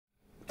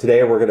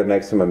Today we're going to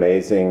make some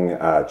amazing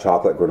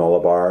chocolate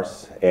granola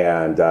bars,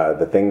 and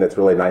the thing that's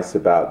really nice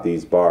about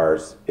these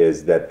bars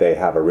is that they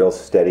have a real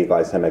steady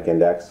glycemic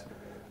index.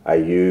 I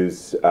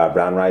use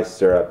brown rice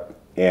syrup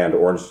and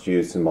orange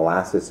juice and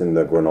molasses in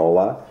the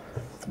granola,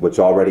 which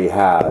already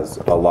has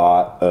a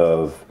lot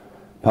of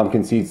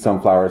pumpkin seeds,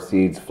 sunflower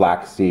seeds,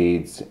 flax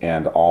seeds,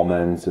 and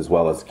almonds, as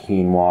well as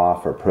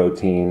quinoa for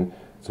protein.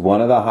 It's one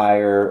of the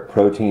higher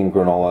protein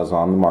granolas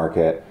on the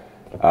market.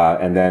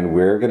 And then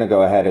we're going to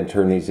go ahead and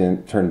turn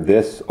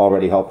this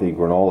already healthy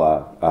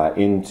granola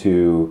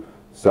into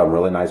some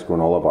really nice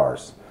granola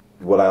bars.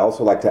 What I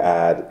also like to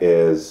add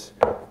is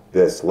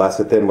this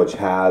lecithin, which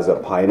has a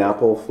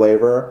pineapple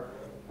flavor.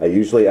 I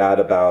usually add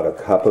about a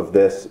cup of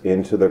this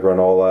into the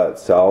granola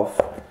itself,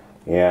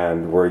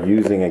 and we're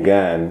using,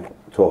 again,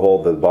 to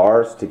hold the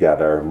bars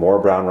together, more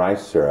brown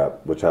rice syrup,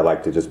 which I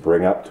like to just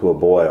bring up to a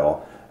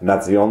boil, and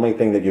that's the only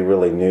thing that you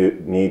really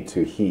need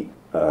to heat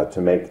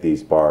to make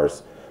these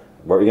bars.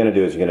 What you're going to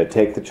do is you're going to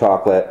take the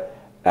chocolate,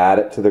 add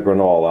it to the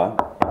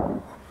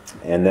granola,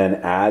 and then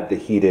add the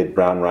heated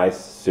brown rice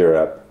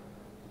syrup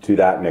to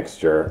that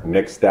mixture.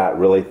 Mix that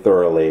really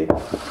thoroughly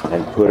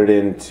and put it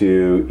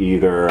into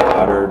either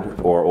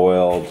buttered or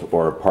oiled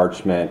or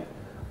parchment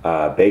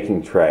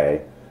baking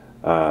tray,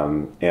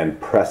 and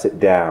press it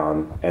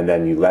down, and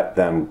then you let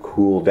them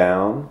cool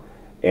down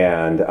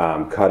and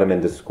cut them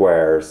into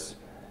squares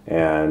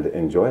and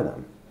enjoy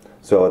them.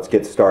 So let's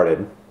get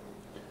started.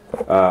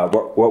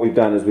 What we've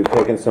done is we've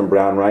taken some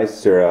brown rice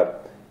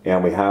syrup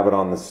and we have it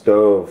on the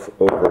stove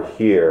over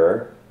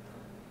here,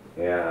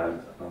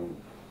 and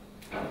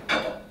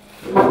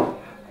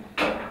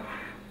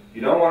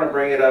you don't want to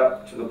bring it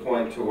up to the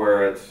point to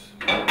where it's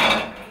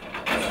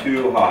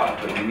too hot,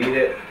 but you need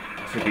it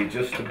to be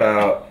just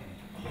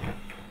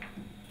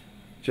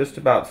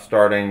about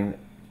starting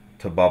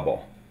to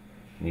bubble.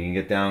 And you can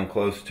get down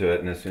close to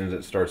it, and as soon as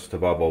it starts to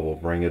bubble, we'll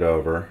bring it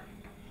over.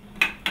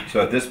 So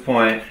at this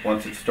point,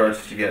 once it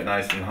starts to get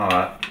nice and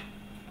hot,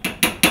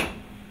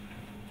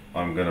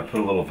 I'm going to put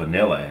a little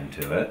vanilla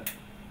into it.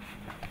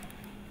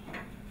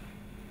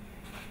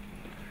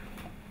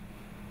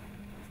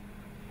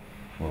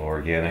 A little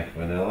organic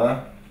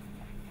vanilla.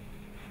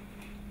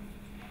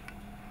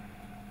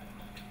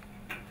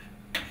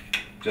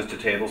 Just a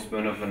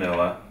tablespoon of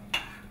vanilla.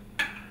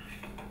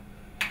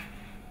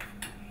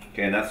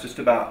 Okay, and that's just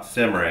about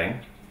simmering.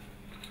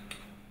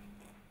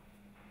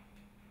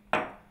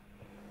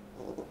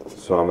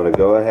 So I'm going to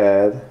go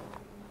ahead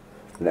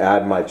and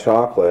add my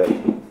chocolate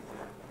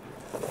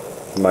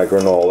to my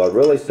granola.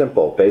 Really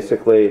simple.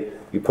 Basically,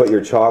 you put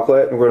your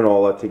chocolate and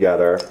granola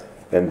together,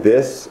 and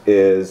this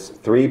is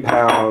 3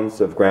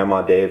 pounds of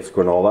Grandma Dave's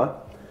granola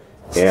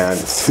and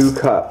 2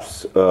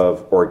 cups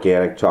of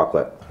organic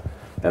chocolate.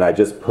 And I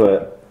just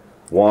put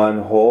 1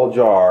 whole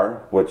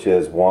jar, which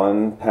is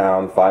 1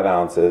 pound, 5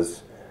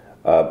 ounces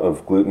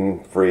of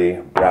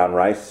gluten-free brown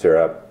rice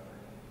syrup,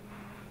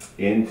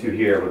 into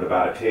here with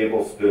about a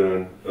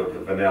tablespoon of the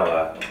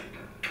vanilla,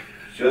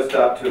 just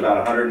up to about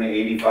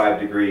 185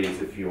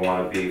 degrees if you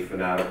want to be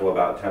fanatical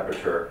about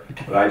temperature.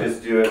 But I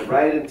just do it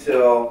right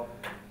until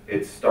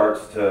it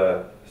starts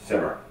to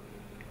simmer.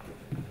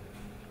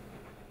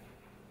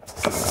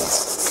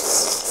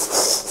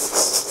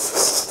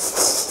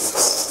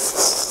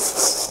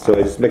 So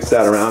I just mix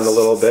that around a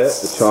little bit,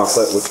 the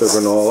chocolate with the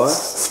granola.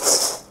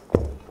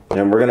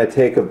 And we're going to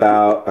take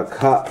about a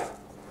cup.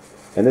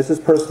 And this is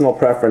personal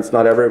preference.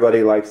 Not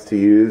everybody likes to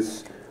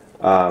use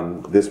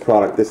this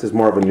product. This is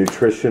more of a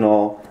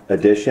nutritional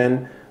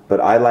addition, but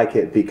I like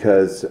it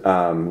because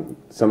some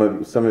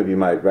of you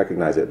might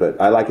recognize it, but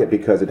I like it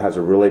because it has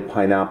a really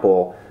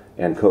pineapple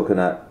and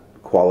coconut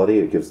quality.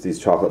 It gives these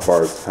chocolate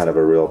bars kind of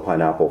a real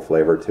pineapple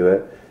flavor to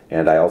it.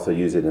 And I also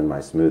use it in my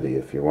smoothie,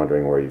 if you're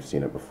wondering where you've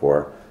seen it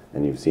before.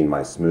 And you've seen my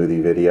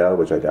smoothie video,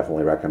 which I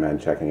definitely recommend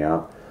checking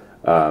out.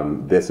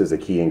 This is a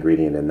key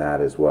ingredient in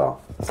that as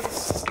well.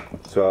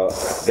 So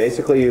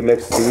basically you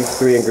mix these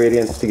 3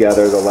 ingredients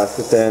together, the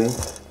lecithin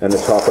and the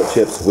chocolate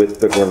chips with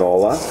the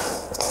granola.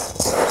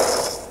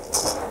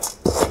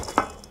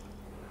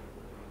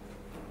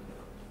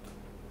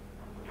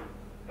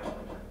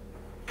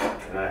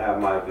 And I have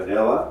my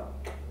vanilla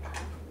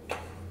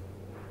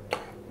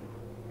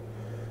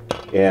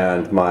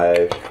and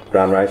my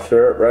brown rice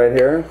syrup right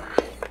here.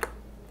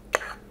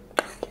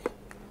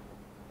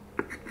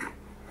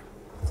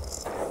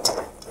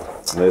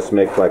 And this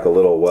makes like a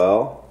little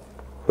well.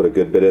 Put a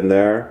good bit in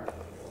there,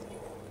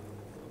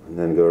 and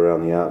then go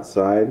around the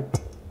outside.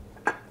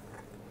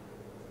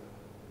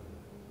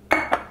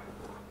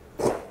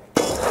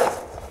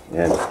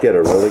 And just get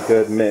a really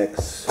good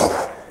mix.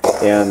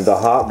 And the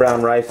hot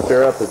brown rice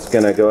syrup is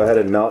going to go ahead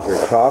and melt your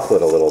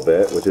chocolate a little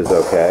bit, which is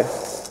okay.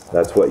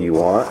 That's what you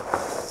want.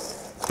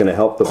 It's going to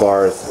help the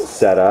bars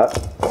set up.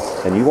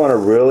 And you want a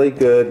really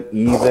good,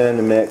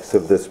 even mix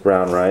of this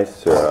brown rice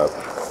syrup.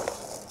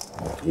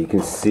 You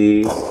can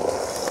see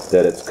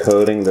that it's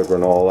coating the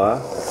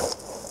granola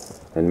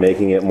and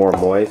making it more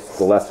moist.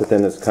 The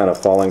lecithin is kind of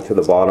falling to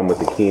the bottom with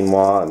the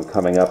quinoa and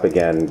coming up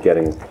again,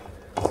 getting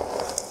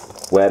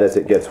wet as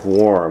it gets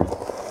warm.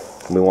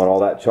 We want all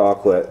that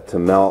chocolate to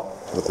melt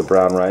with the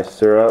brown rice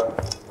syrup.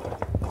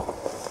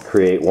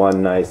 Create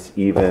one nice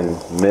even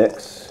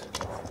mix.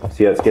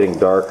 See how it's getting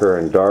darker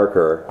and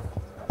darker.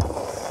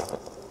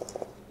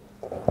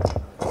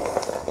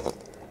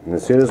 And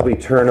as soon as we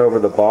turn over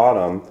the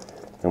bottom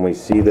and we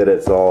see that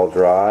it's all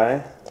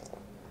dry,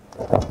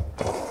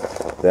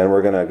 then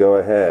we're going to go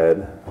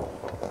ahead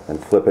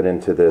and flip it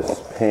into this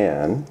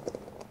pan.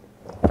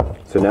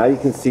 So now you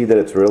can see that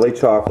it's really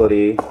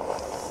chocolatey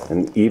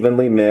and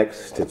evenly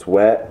mixed. It's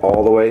wet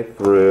all the way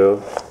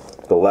through.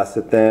 The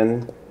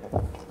lecithin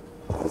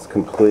is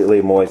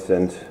completely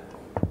moistened.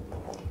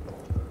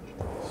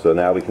 So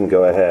now we can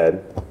go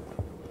ahead.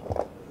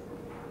 I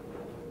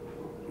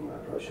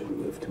probably shouldn't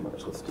move too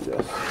much. Let's do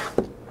this.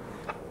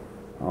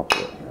 I'll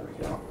put it. There we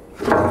go.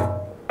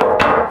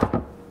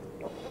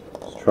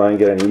 Just try and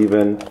get an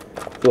even.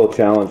 It's a little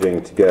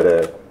challenging to get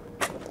a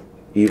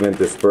even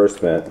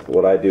disbursement.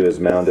 What I do is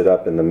mound it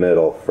up in the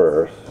middle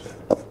first.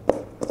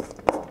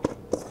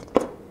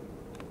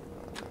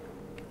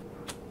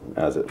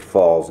 As it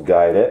falls,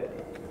 guide it.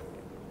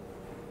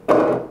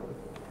 And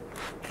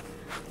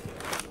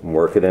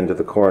work it into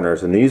the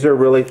corners. And these are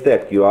really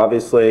thick. You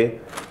obviously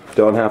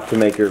don't have to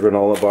make your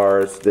granola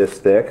bars this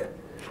thick.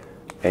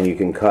 And you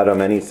can cut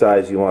them any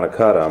size you want to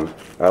cut them.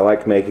 I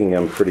like making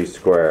them pretty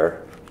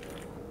square.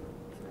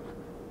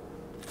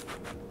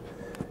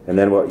 And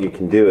then what you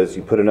can do is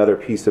you put another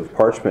piece of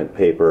parchment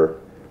paper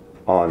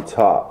on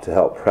top to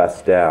help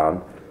press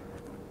down.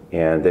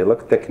 And they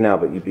look thick now,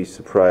 but you'd be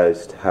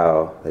surprised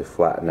how they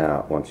flatten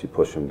out once you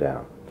push them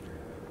down.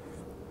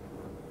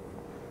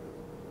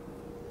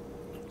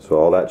 So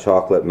all that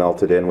chocolate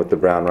melted in with the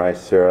brown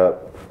rice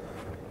syrup.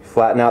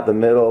 Flatten out the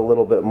middle a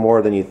little bit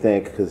more than you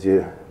think because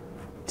you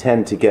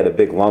tend to get a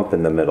big lump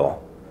in the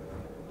middle.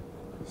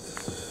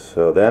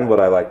 So then what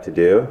I like to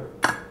do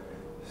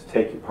is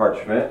take your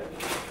parchment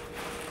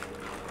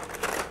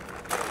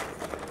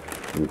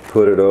and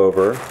put it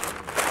over.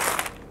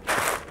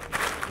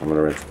 I'm going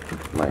to rinse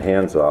my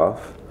hands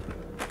off.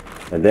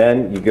 And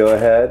then you go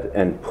ahead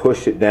and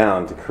push it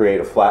down to create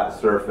a flat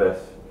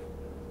surface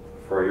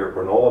for your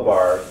granola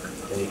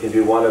bars. And you can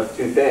do one of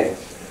two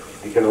things.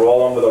 You can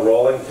roll them with a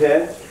rolling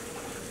pin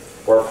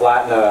or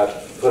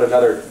put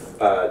another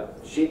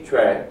sheet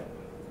tray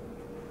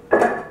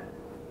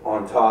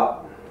on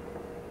top.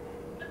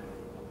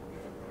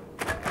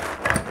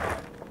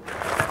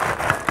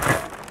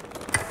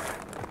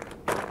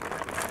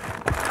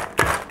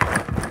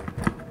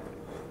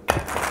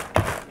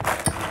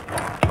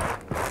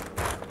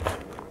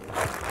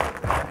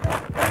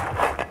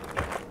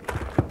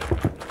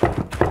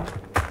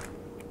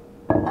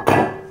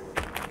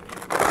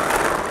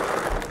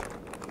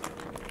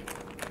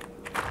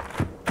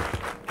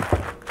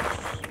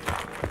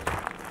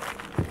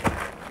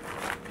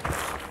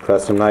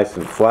 Press them nice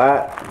and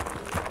flat.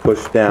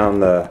 Push down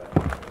the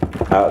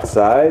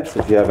outsides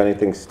if you have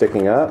anything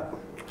sticking up.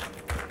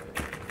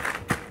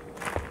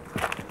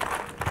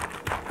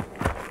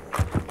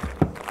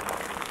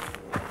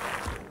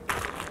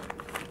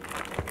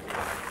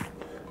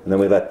 And then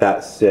we let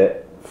that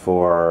sit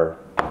for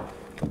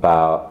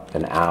about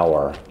an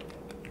hour.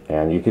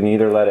 And you can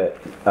either let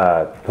it,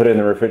 put it in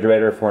the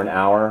refrigerator for an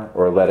hour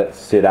or let it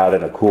sit out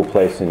in a cool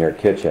place in your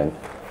kitchen.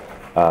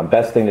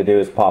 Best thing to do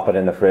is pop it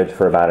in the fridge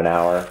for about an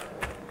hour,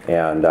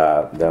 and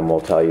then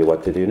we'll tell you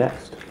what to do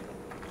next.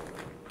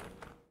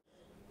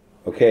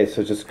 Okay,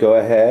 so just go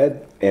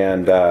ahead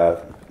and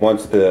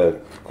once the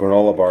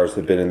granola bars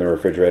have been in the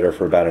refrigerator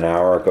for about an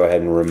hour, go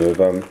ahead and remove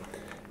them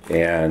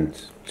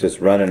and just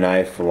run a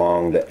knife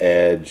along the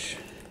edge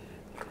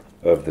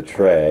of the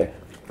tray.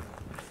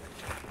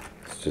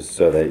 It's just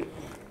so that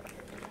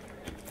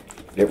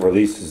it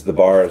releases the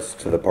bars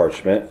to the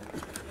parchment.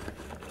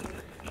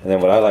 And then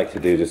what I like to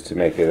do, just to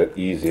make it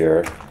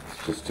easier,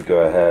 is just to go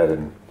ahead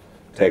and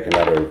take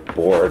another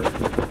board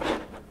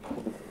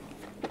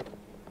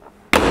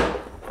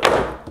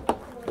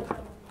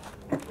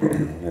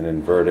and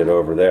invert it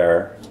over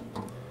there.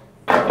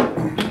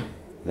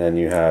 Then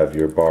you have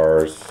your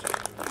bars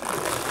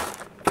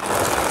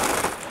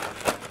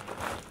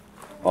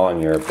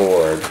on your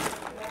board.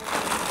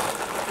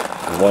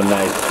 And one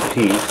nice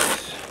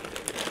piece.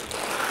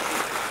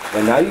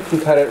 And now you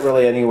can cut it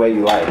really any way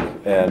you like.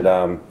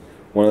 And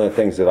one of the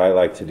things that I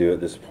like to do at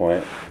this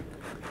point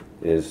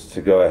is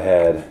to go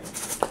ahead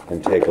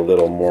and take a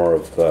little more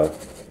of the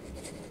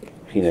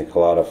pina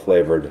colada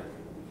flavored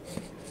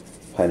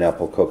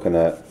pineapple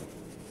coconut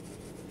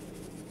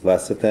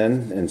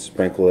lecithin and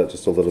sprinkle it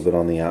just a little bit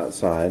on the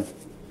outside.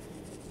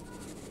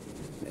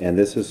 And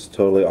this is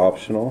totally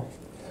optional,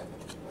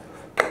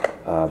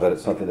 but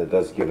it's something that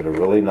does give it a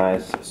really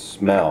nice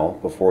smell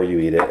before you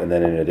eat it, and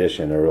then in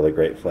addition a really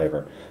great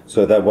flavor.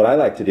 So that what I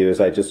like to do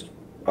is I just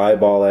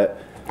eyeball it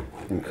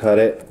and cut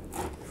it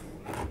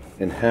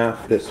in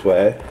half this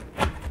way,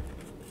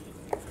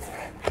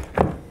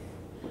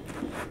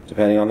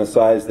 depending on the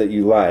size that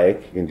you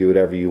like. You can do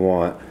whatever you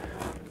want.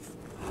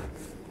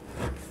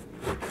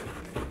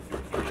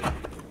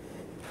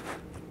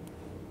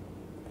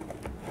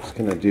 Just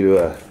gonna do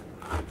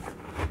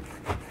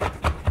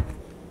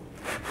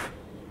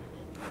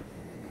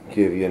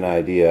give you an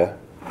idea.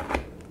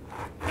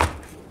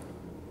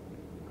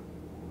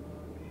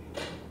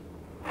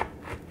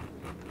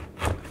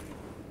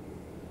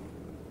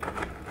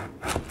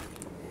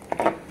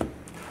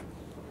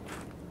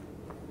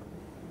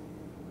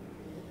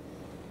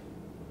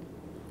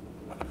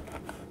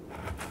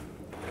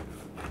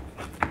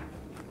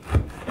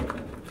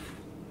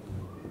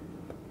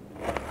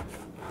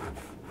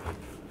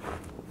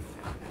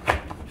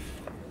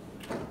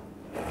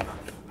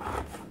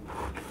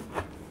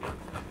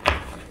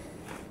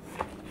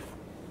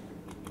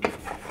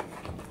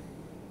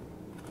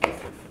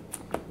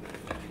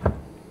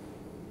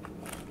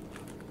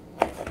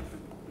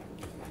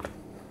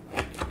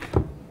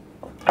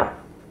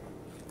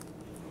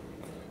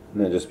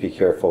 And then just be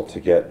careful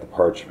to get the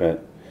parchment.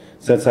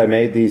 Since I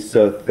made these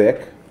so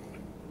thick,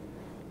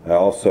 I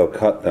also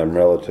cut them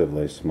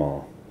relatively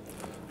small.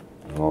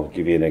 And I'll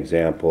give you an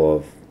example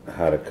of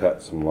how to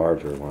cut some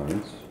larger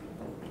ones.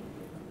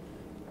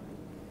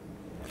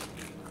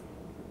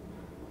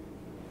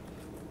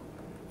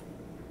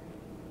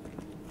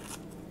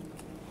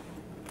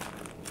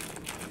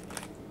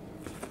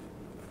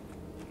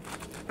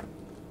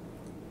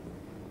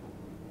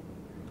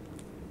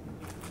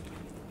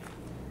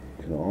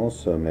 You can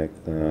also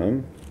make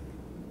them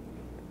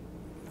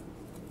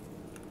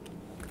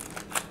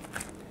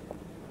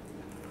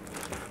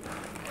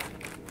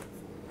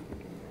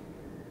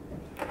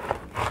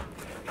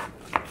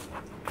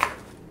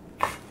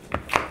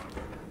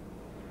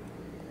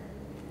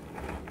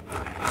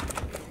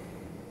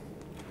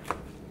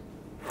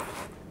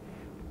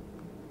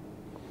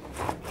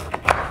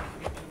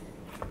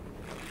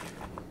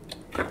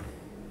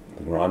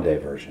the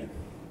grande version.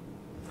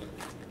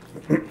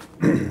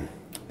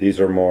 These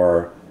are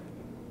more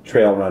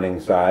trail running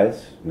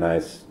size,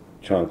 nice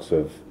chunks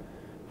of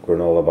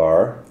granola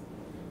bar,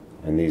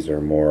 and these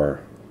are more,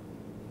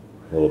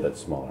 a little bit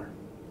smaller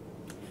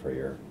for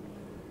your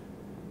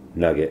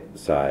nugget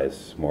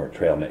size, more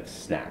trail mix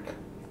snack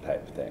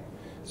type thing.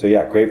 So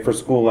yeah, great for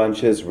school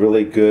lunches,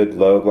 really good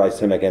low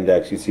glycemic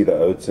index. You see the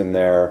oats in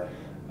there,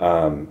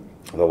 the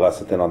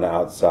lecithin on the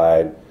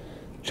outside.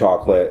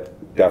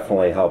 Chocolate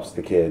definitely helps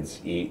the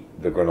kids eat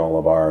the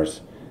granola bars,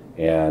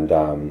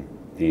 and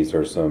these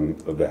are some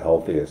of the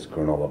healthiest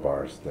granola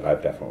bars that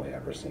I've definitely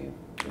ever seen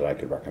that I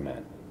could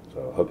recommend.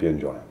 So hope you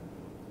enjoy them.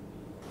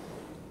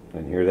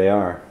 And here they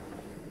are,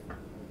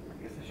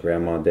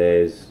 Grandma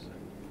Days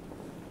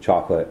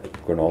chocolate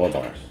granola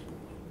bars.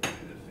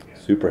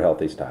 Super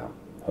healthy style.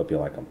 Hope you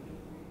like them.